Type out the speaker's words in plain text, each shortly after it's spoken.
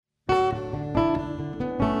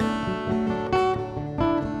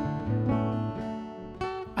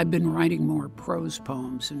I've been writing more prose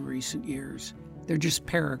poems in recent years. They're just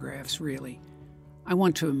paragraphs, really. I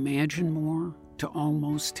want to imagine more, to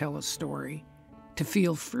almost tell a story, to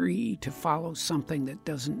feel free to follow something that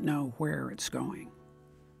doesn't know where it's going.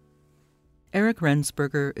 Eric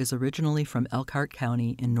Rensberger is originally from Elkhart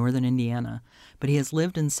County in northern Indiana, but he has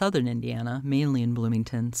lived in southern Indiana, mainly in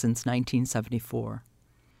Bloomington, since 1974.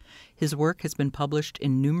 His work has been published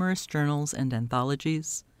in numerous journals and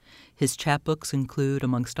anthologies. His chapbooks include,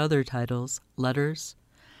 amongst other titles, Letters,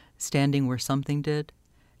 Standing Where Something Did,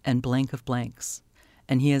 and Blank of Blanks,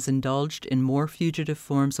 and he has indulged in more fugitive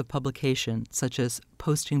forms of publication, such as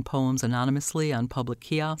posting poems anonymously on public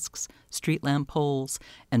kiosks, street lamp poles,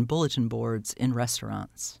 and bulletin boards in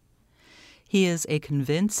restaurants. He is a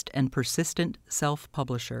convinced and persistent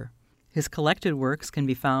self-publisher. His collected works can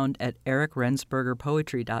be found at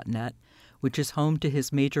ericrensbergerpoetry.net, which is home to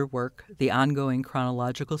his major work, the ongoing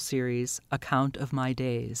chronological series Account of My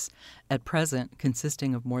Days, at present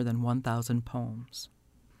consisting of more than 1,000 poems.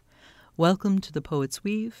 Welcome to The Poet's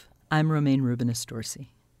Weave. I'm Romaine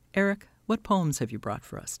Rubinis-Dorsey. Eric, what poems have you brought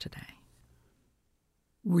for us today?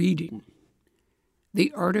 Reading.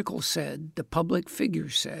 The article said, the public figure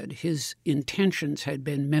said, his intentions had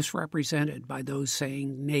been misrepresented by those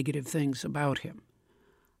saying negative things about him.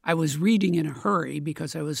 I was reading in a hurry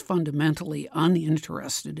because I was fundamentally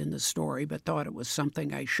uninterested in the story but thought it was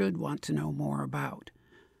something I should want to know more about.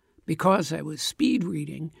 Because I was speed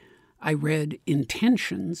reading, I read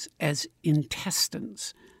intentions as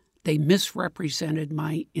intestines. They misrepresented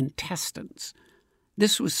my intestines.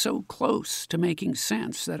 This was so close to making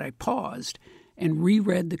sense that I paused and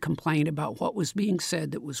reread the complaint about what was being said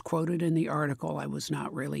that was quoted in the article I was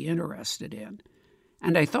not really interested in.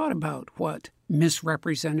 And I thought about what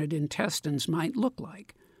misrepresented intestines might look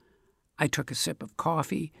like. I took a sip of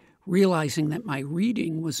coffee, realizing that my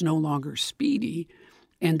reading was no longer speedy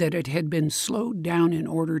and that it had been slowed down in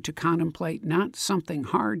order to contemplate not something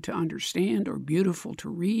hard to understand or beautiful to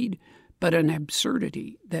read, but an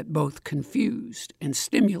absurdity that both confused and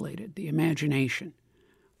stimulated the imagination.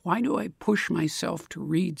 Why do I push myself to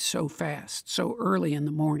read so fast, so early in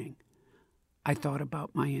the morning? I thought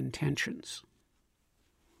about my intentions.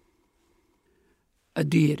 A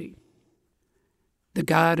deity. The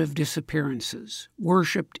God of Disappearances,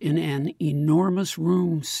 worshipped in an enormous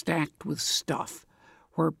room stacked with stuff,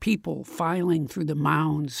 where people filing through the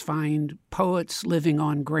mounds find poets living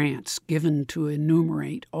on grants given to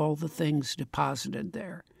enumerate all the things deposited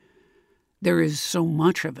there. There is so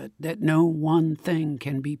much of it that no one thing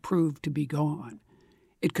can be proved to be gone.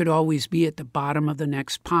 It could always be at the bottom of the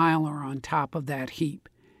next pile or on top of that heap.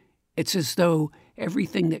 It's as though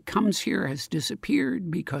everything that comes here has disappeared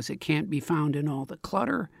because it can't be found in all the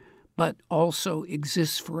clutter, but also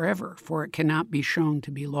exists forever, for it cannot be shown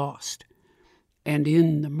to be lost. And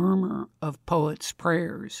in the murmur of poets'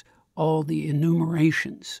 prayers, all the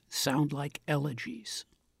enumerations sound like elegies.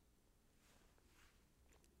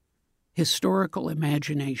 Historical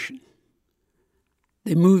imagination.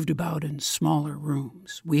 They moved about in smaller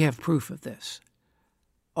rooms. We have proof of this.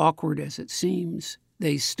 Awkward as it seems,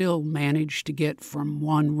 they still managed to get from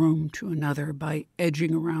one room to another by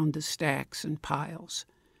edging around the stacks and piles.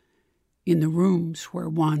 In the rooms where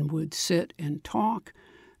one would sit and talk,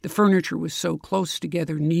 the furniture was so close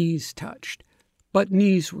together knees touched, but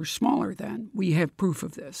knees were smaller then. We have proof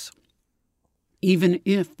of this. Even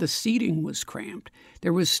if the seating was cramped,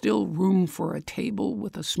 there was still room for a table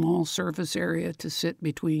with a small surface area to sit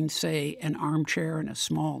between, say, an armchair and a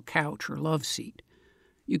small couch or love seat.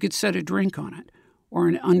 You could set a drink on it, or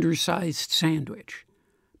an undersized sandwich.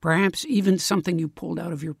 Perhaps even something you pulled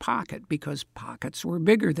out of your pocket, because pockets were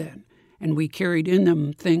bigger then, and we carried in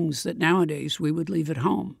them things that nowadays we would leave at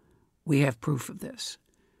home. We have proof of this.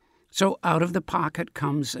 So out of the pocket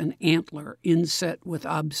comes an antler inset with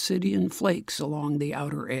obsidian flakes along the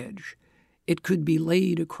outer edge. It could be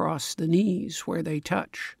laid across the knees where they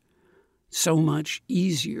touch. So much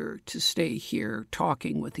easier to stay here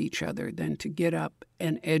talking with each other than to get up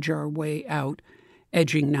and edge our way out,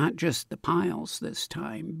 edging not just the piles this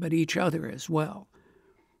time, but each other as well.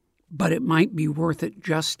 But it might be worth it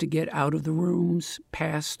just to get out of the rooms,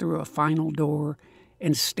 pass through a final door,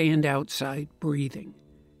 and stand outside breathing.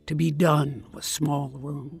 To be done with small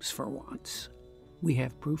rooms for once. We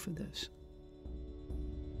have proof of this.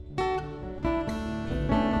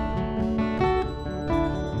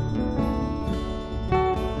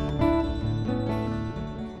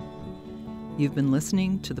 You've been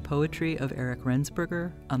listening to the poetry of Eric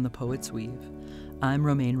Rensberger on The Poet's Weave. I'm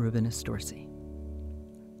Romaine Rubinis-Dorsey.